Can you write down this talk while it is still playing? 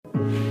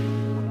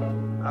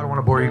don't want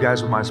to bore you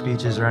guys with my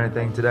speeches or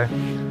anything today.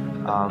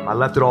 I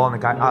left it all in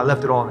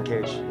the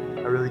cage.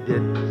 I really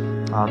did.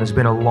 It's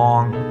been a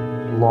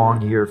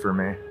long year for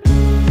me.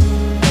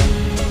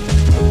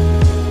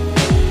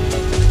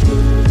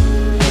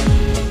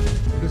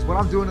 Because what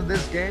I'm doing in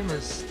this game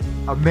is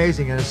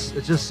amazing, and it's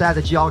just sad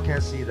that y'all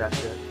can't see that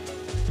shit.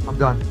 I'm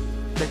done.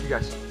 Thank you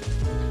guys.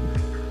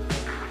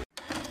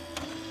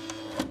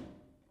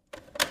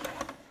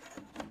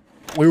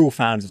 We're all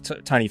fans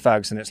of Tony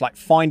Ferguson. It's like,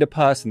 find a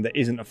person that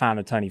isn't a fan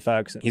of Tony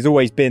Ferguson. He's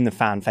always been the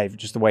fan favourite,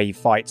 just the way he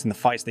fights and the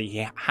fights that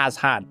he has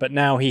had. But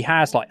now he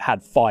has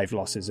had 5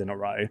 losses in a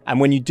row. And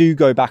when you do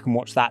go back and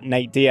watch that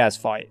Nate Diaz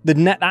fight,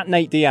 that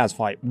Nate Diaz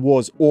fight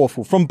was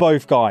awful from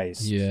both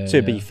guys,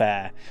 to be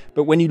fair.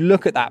 But when you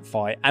look at that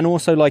fight, and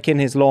also like in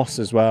his loss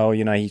as well,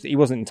 you know, he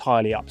wasn't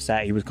entirely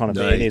upset. He was kind of...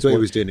 No, he thought he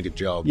was doing a good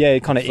job. Yeah,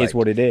 it kind of is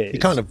what it is. He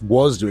kind of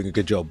was doing a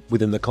good job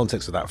within the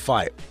context of that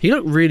fight. He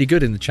looked really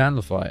good in the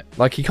Chandler fight.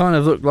 Like, he kind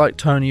of looked like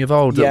Tony of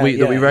old that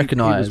we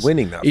recognise. He was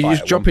winning that fight. He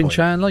was dropping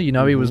Chandler, you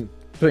know, he was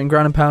putting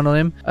ground and pound on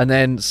him. And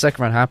then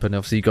second round happened,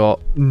 obviously he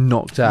got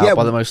knocked out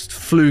by the most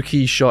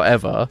fluky shot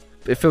ever.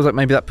 It feels like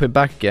maybe that put him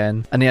back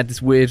again. And he had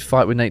this weird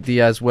fight with Nate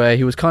Diaz where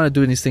he was kind of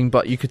doing his thing,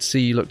 but you could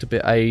see he looked a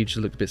bit aged,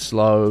 looked a bit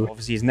slow.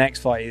 Obviously his next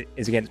fight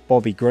is against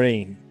Bobby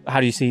Green. How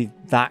do you see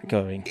that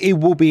going? It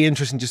will be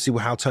interesting to see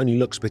how Tony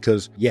looks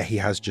because, he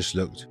has just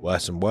looked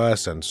worse and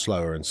worse and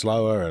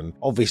slower, and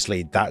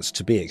obviously that's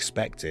to be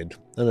expected.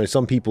 I know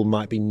some people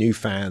might be new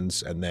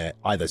fans and they're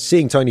either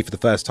seeing Tony for the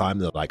first time,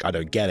 they're like, I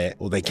don't get it,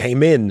 or they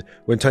came in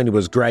when Tony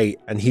was great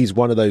and he's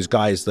one of those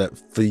guys that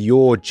for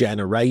your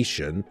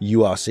generation,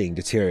 you are seeing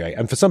deteriorate.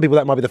 And for some people,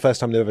 that might be the first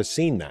time they've ever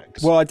seen that.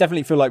 Well, I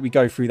definitely feel like we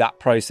go through that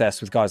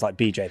process with guys like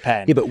BJ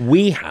Penn. Yeah, but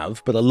we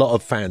have, but a lot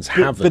of fans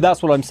haven't. But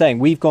that's what I'm saying.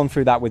 We've gone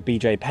through that with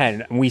BJ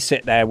Penn, and we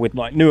sit there with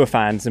like newer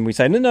fans and we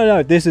say,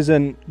 no, this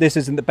isn't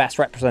the best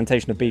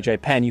representation of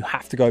BJ Penn. You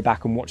have to go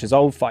back and watch his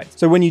old fights.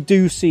 So when you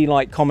do see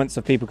like comments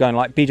of people going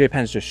like, BJ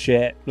Penn's just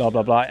shit, blah,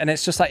 blah, blah. And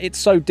it's just like, it's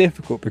so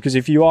difficult because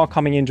if you are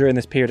coming in during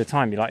this period of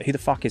time, you're like, who the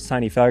fuck is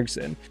Tony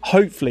Ferguson?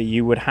 Hopefully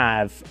you would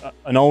have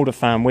an older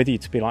fan with you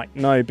to be like,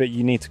 no, but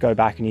you need to go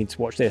back and you need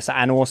to watch this.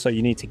 And also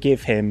you need to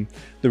give him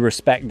the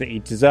respect that he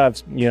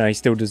deserves. You know, he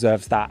still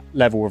deserves that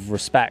level of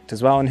respect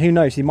as well. And who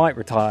knows, he might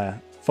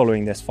retire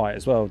following this fight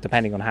as well,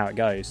 depending on how it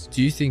goes.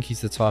 Do you think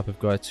he's the type of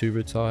guy to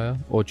retire,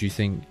 or do you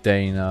think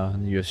Dana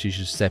and the UFC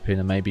should step in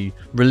and maybe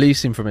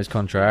release him from his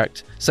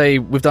contract? Say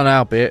we've done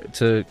our bit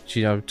to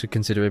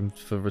consider him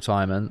for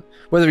retirement.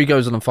 Whether he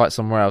goes on and fights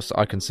somewhere else,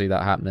 I can see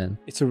that happening.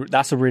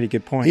 That's a really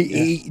good point.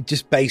 He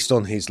just based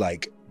on his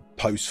like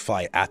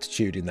post-fight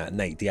attitude in that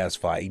Nate Diaz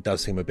fight, he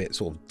does seem a bit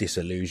sort of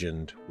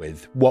disillusioned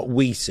with what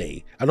we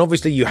see. And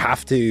obviously you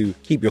have to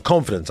keep your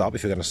confidence up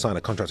if you're going to sign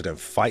a contract to go and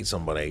fight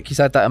somebody. He's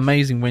had that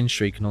amazing win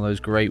streak and all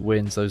those great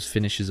wins, those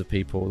finishes of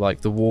people,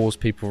 like the wars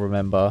people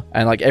remember.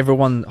 And like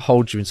everyone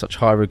holds you in such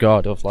high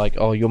regard of like,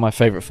 oh, you're my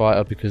favourite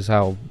fighter because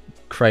how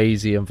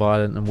crazy and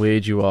violent and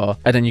weird you are.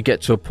 And then you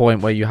get to a point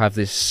where you have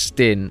this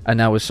stint, and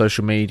now with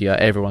social media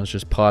everyone's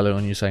just piling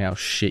on you saying how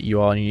shit you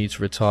are and you need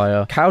to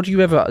retire. How do you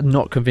ever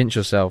not convince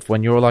yourself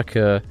when you're like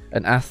an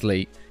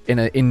athlete in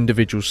an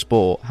individual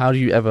sport? How do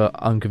you ever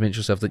unconvince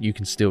yourself that you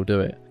can still do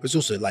it? It's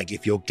also like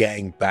if you're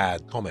getting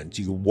bad comments,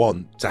 you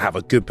want to have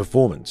a good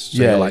performance.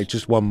 So you're like,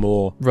 just one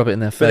more, rub it in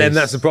their face. But then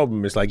that's the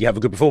problem. It's like you have a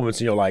good performance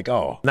and you're like,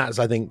 oh. And that's,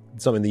 I think,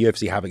 something the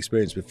UFC have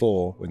experienced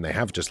before when they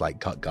have just like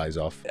cut guys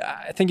off.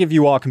 I think if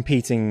you are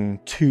competing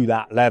to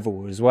that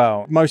level as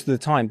well, most of the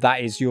time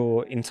that is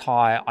your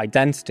entire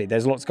identity.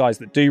 There's lots of guys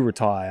that do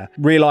retire,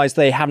 realise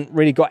they haven't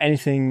really got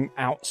anything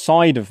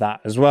outside of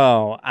that as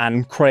well,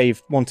 and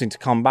crave wanting to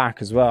come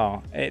back as well.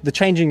 The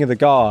changing of the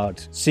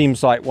guard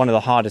seems like one of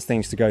the hardest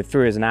things to go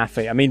through as an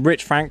athlete. I mean,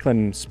 Rich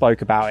Franklin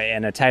spoke about it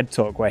in a TED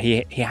talk where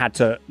he had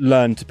to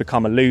learn to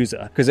become a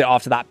loser because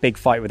after that big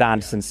fight with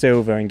Anderson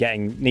Silva and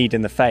getting kneed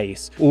in the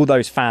face, all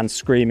those fans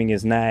screaming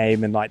his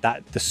name and like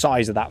that, the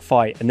size of that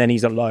fight, and then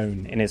he's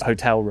alone in his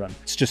hotel room.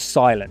 It's just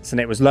silence, and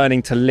it was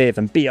learning to live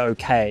and be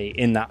okay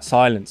in that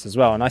silence as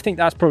well. And I think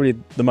that's probably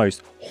the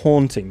most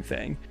haunting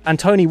thing. And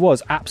Tony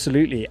was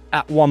absolutely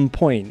at one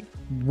point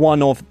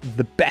one of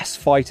the best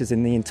fighters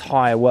in the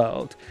entire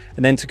world,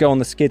 and then to go on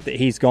the skid that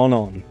he's gone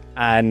on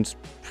and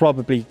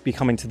probably be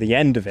coming to the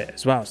end of it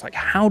as well. It's like,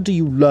 how do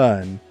you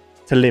learn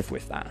to live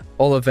with that?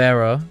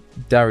 Oliveira,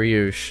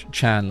 Dariush,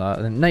 Chandler,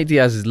 and Nate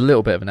Diaz is a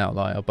little bit of an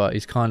outlier, but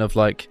he's kind of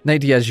like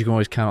Nate Diaz you can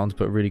always count on to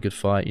put a really good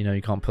fight. You know,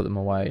 you can't put them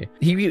away.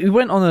 He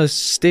went on a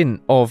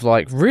stint of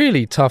like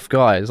really tough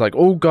guys, like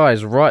all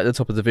guys right at the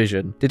top of the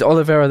division. Did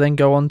Oliveira then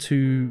go on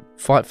to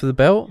fight for the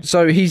belt?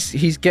 So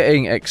he's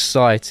getting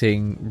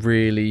exciting,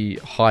 really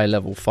high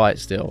level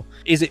fights still.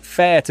 Is it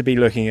fair to be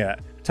looking at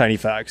Tony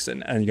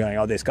Ferguson and going,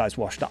 oh, this guy's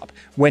washed up,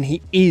 when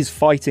he is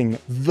fighting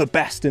the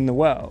best in the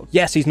world?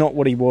 Yes, he's not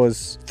what he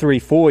was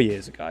 3-4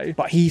 years ago,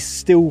 but he's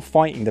still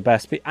fighting the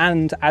best,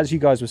 and as you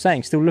guys were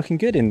saying, still looking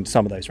good in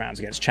some of those rounds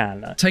against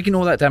Chandler. Taking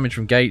all that damage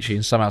from Gaethje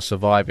and somehow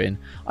surviving,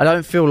 I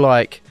don't feel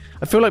like,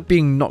 I feel like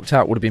being knocked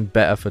out would have been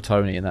better for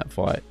Tony in that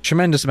fight.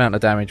 Tremendous amount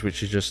of damage,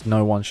 which is just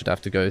no one should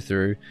have to go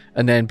through,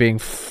 and then being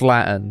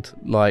flattened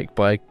like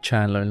by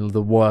Chandler in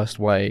the worst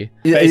way.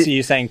 Basically,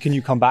 you're saying, can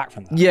you come back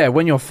from that? Yeah,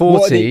 when you're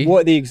 40.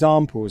 What are the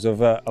examples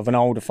of an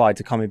older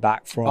fighter coming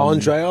back from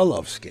Andrei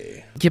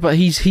Arlovski? Yeah, but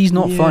he's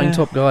not fighting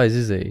top guys,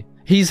 is he?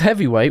 He's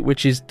heavyweight,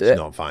 which is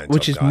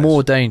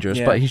more dangerous,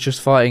 but he's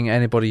just fighting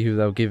anybody who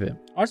they'll give him.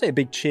 I'd say a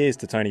big cheers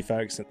to Tony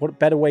Ferguson. What a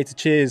better way to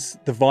cheers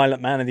the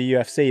violent man of the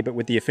UFC, but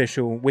with the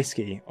official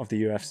whiskey of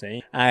the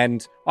UFC.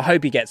 And I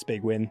hope he gets a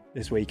big win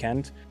this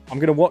weekend. I'm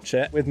going to watch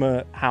it with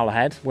my Howler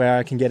Head, where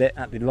I can get it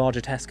at the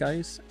larger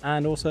Tesco's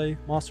and also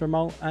Master and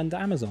Malt and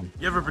Amazon.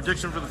 You have a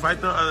prediction for the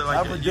fight, though?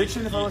 Like a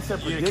prediction? If I would say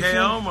prediction,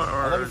 KO him, or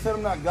like I said,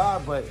 I'm not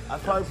God, but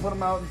I'd probably put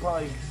him out in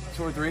probably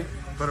 2 or 3.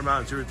 Put him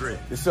out in 2 or 3.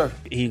 Yes, sir.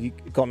 He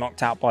got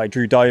knocked out by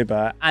Drew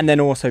Dober, and then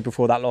also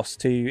before that loss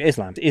to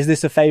Islam. Is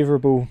this a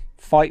favourable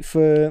fight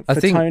for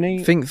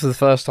Tony? I think for the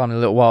first time in a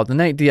little while, the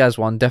Nate Diaz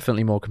one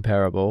definitely more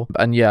comparable.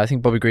 And yeah, I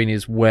think Bobby Green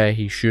is where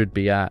he should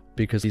be at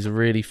because he's a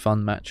really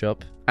fun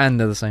matchup. And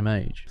they're the same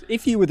age.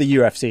 If you were the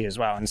UFC as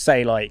well and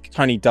say, like,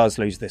 Tony does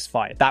lose this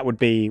fight, that would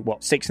be,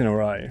 6 in a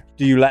row.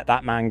 Do you let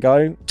that man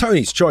go?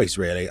 Tony's choice,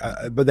 really.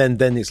 But then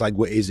it's like,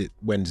 what is it?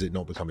 When does it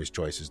not become his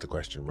choice is the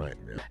question, right?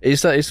 Yeah.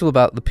 It's all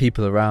about the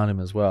people around him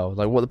as well.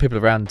 Like, what the people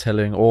around him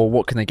telling, or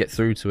what can they get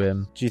through to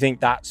him? Do you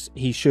think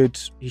he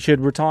should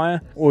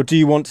retire? Or do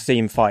you want to see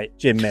him fight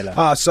Jim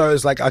Miller? So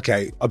it's like,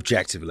 okay,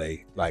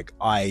 objectively, like,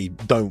 I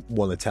don't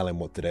want to tell him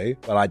what to do,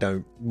 but I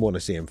don't want to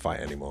see him fight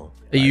anymore.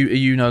 Are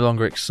you no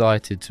longer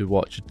excited to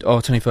watch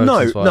Tony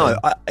Ferguson's fight? No,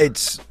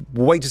 it's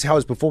wait to see how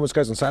his performance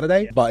goes on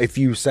Saturday. But if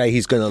you say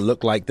he's going to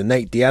look like the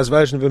Nate Diaz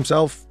version of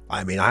himself,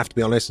 I mean, I have to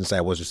be honest and say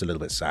I was just a little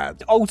bit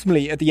sad.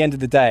 Ultimately, at the end of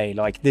the day,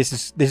 like,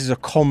 this is a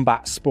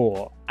combat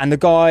sport. And the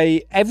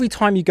guy, every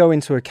time you go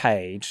into a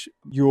cage,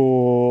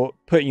 you're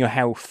putting your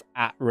health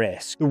at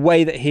risk. The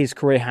way that his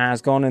career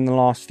has gone in the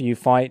last few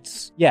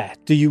fights,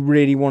 do you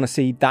really want to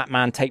see that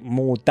man take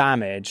more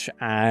damage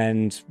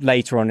and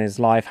later on in his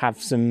life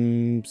have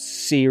some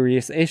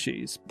serious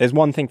issues? There's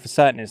one thing for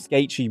certain, is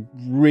Gaethje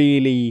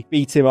really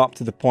beat him up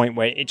to the point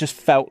where it just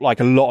felt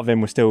like a lot of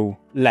him was still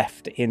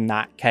left in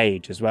that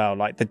cage as well.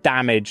 Like, the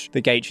damage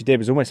that Gaethje did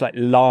was almost like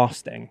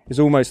lasting. It's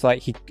almost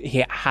like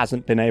he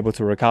hasn't been able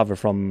to recover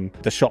from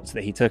the shots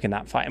that he took in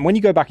that fight. And when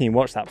you go back and you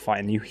watch that fight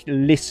and you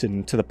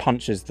listen to the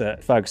punches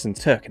that Ferguson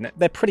took, and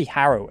they're pretty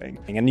harrowing,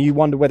 and you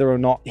wonder whether or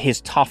not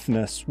his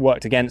toughness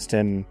worked against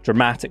him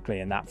dramatically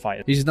in that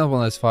fight. He's another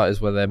one of those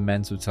fighters where their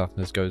mental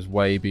toughness goes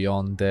way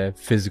beyond their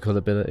physical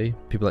ability.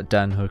 People like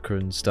Dan Hooker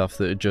and stuff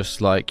that are just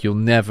like, you'll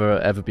never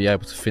ever be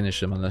able to finish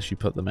them unless you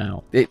put them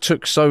out. It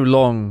took so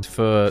long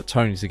for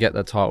Tony to get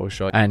that title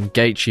shot, and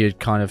Gaethje had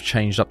kind of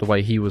changed up the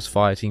way he was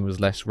fighting, was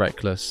less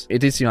reckless. It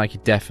did seem like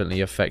it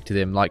definitely affected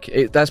him.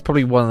 That's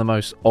probably one of the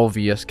most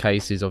obvious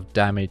cases of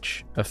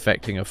damage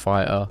affecting a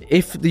fighter.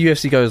 If the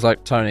UFC goes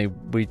like, Tony,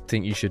 we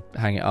think you should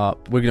hang it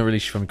up, we're going to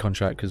release you from your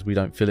contract because we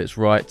don't feel it's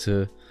right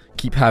to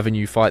keep having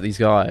you fight these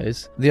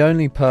guys, the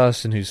only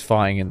person who's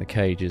fighting in the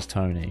cage is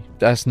Tony.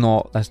 That's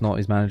not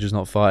his manager's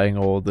not fighting,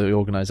 or the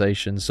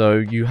organization. So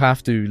you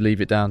have to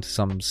leave it down to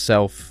some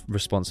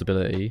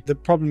self-responsibility. The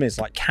problem is,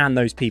 like, can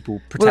those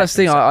people protect that's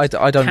the thing. I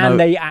don't know. Can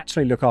they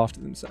actually look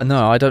after themselves?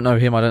 No, I don't know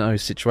him. I don't know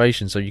his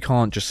situation. So you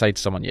can't just say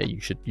to someone, yeah,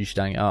 you should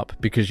hang it up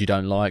because you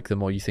don't like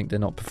them or you think they're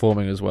not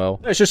performing as well.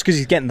 No, it's just because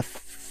he's getting the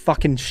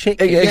fucking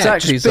shit.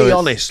 Exactly. Just be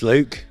honest,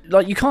 Luke.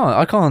 Like,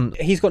 I can't.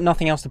 He's got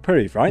nothing else to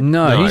prove, right?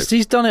 No.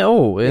 He's done it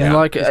all.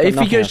 And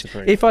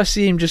if I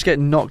see him just get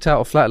knocked out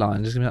of flatline,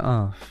 I'm just gonna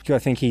be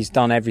like, I think he's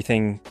done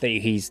everything that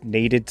he's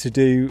needed to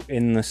do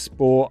in the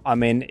sport. I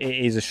mean,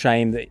 it is a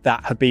shame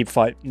that Habib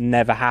fight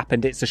never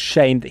happened. It's a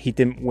shame that he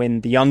didn't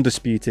win the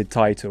undisputed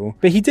title,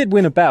 but he did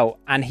win a belt,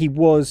 and he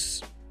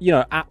was,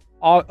 at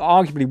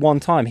arguably one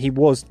time he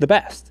was the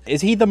best. Is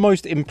he the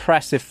most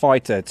impressive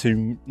fighter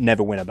to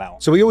never win a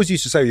belt? So we always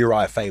used to say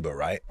Uriah Faber,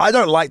 right? I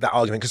don't like that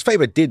argument because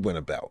Faber did win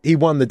a belt. He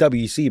won the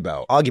WC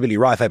belt. Arguably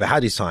Uriah Faber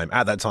had his time.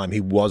 At that time, he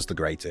was the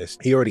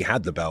greatest. He already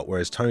had the belt,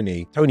 whereas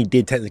Tony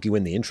did technically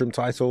win the interim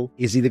title.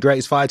 Is he the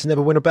greatest fighter to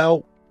never win a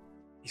belt?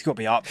 He's got to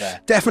be up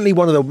there. Definitely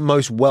one of the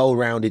most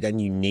well-rounded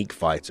and unique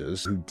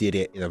fighters who did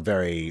it in a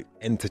very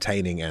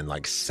entertaining and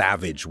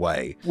savage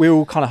way. We're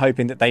all kind of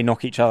hoping that they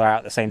knock each other out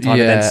at the same time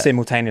and then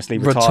simultaneously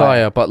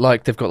retire.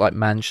 But they've got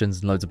mansions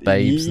and loads of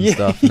babes and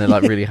stuff, and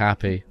they're really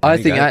happy. I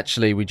think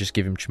actually we just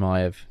give him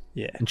Chimaev.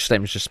 Yeah. And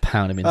just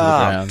pound him into the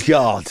ground. Oh,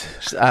 God.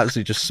 Just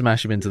absolutely just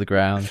smash him into the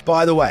ground.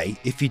 By the way,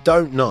 if you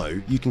don't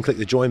know, you can click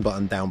the join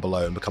button down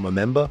below and become a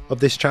member of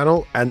this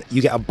channel, and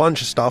you get a bunch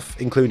of stuff,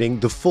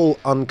 including the full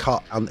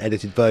uncut,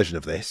 unedited version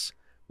of this,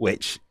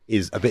 which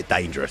is a bit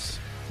dangerous,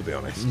 to be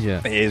honest.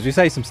 Yeah. It is. We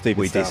say some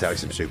stupid stuff. We do say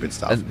some stupid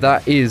stuff. And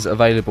that is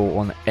available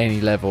on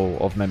any level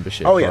of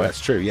membership. Oh, yeah, right? that's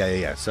true.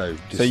 Yeah. So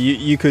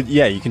you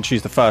can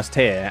choose the first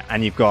tier,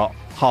 and you've got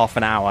half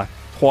an hour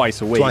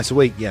twice a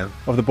week, yeah,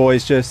 of the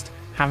boys just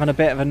having a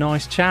bit of a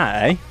nice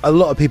chat, eh? A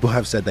lot of people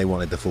have said they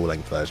wanted the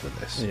full-length version of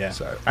this. Yeah.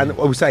 So, and I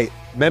would say,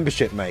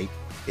 membership, mate,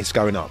 it's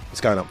going up. It's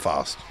going up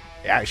fast.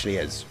 It actually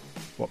is.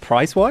 What,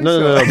 price-wise?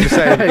 No, I'm just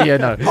saying. Yeah,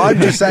 no. I'm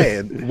just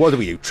saying, what do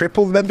we do?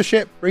 Triple the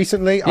membership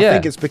recently? I Yeah.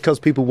 think it's because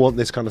people want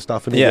this kind of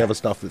stuff and all Yeah. the other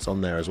stuff that's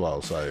on there as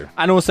well. So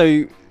And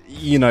also,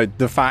 you know,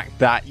 the fact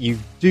that you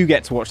do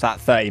get to watch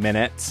that 30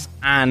 minutes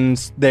and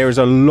there is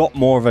a lot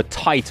more of a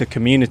tighter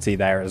community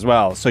there as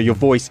well. So your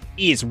voice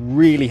is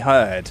really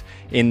heard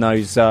in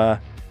those for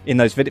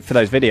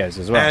those videos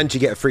as well. and you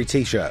get a free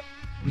T-shirt.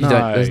 You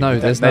don't, there's no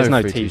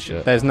free t-shirt.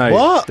 t-shirt. There's no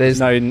What? There's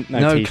no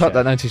no t-shirt. cut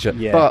that no t-shirt.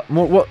 Yeah. But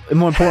more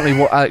importantly,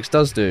 what Alex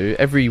does do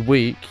every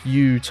week,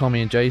 you,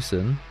 Tommy, and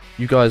Jason,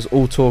 you guys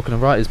all talk in a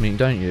writers' meeting,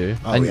 don't you?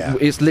 Oh, and yeah.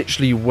 it's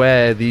literally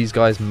where these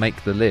guys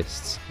make the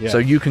lists. Yeah. So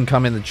you can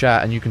come in the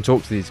chat and you can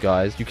talk to these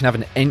guys. You can have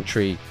an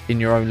entry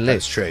in your own That's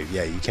list. true.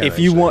 Yeah, you can. If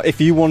you actually.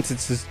 if you wanted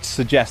to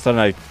suggest, I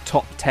don't know,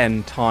 top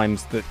 10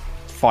 times that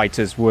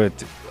fighters were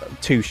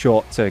too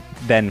short to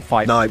then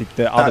fight No,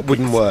 the other that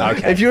wouldn't people. work.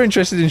 Okay. If you're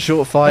interested in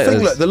short I fighters,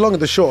 think, look, the longer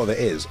the short of it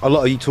is, a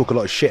lot of you talk a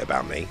lot of shit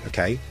about me,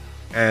 okay?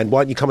 And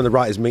why don't you come in the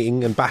writers'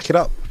 meeting and back it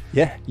up?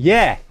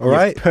 yeah. All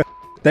right.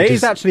 There Which is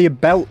is- actually a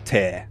belt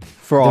tier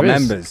for our There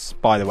is. members,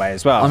 by the way,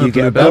 as well. I'm a You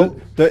get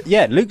blue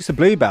belt. Luke's a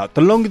blue belt.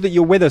 The longer that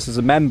you're with us as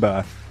a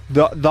member,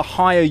 the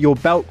higher your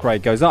belt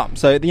grade goes up.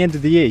 So at the end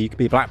of the year, you could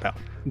be a black belt.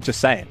 I'm just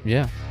saying.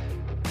 yeah.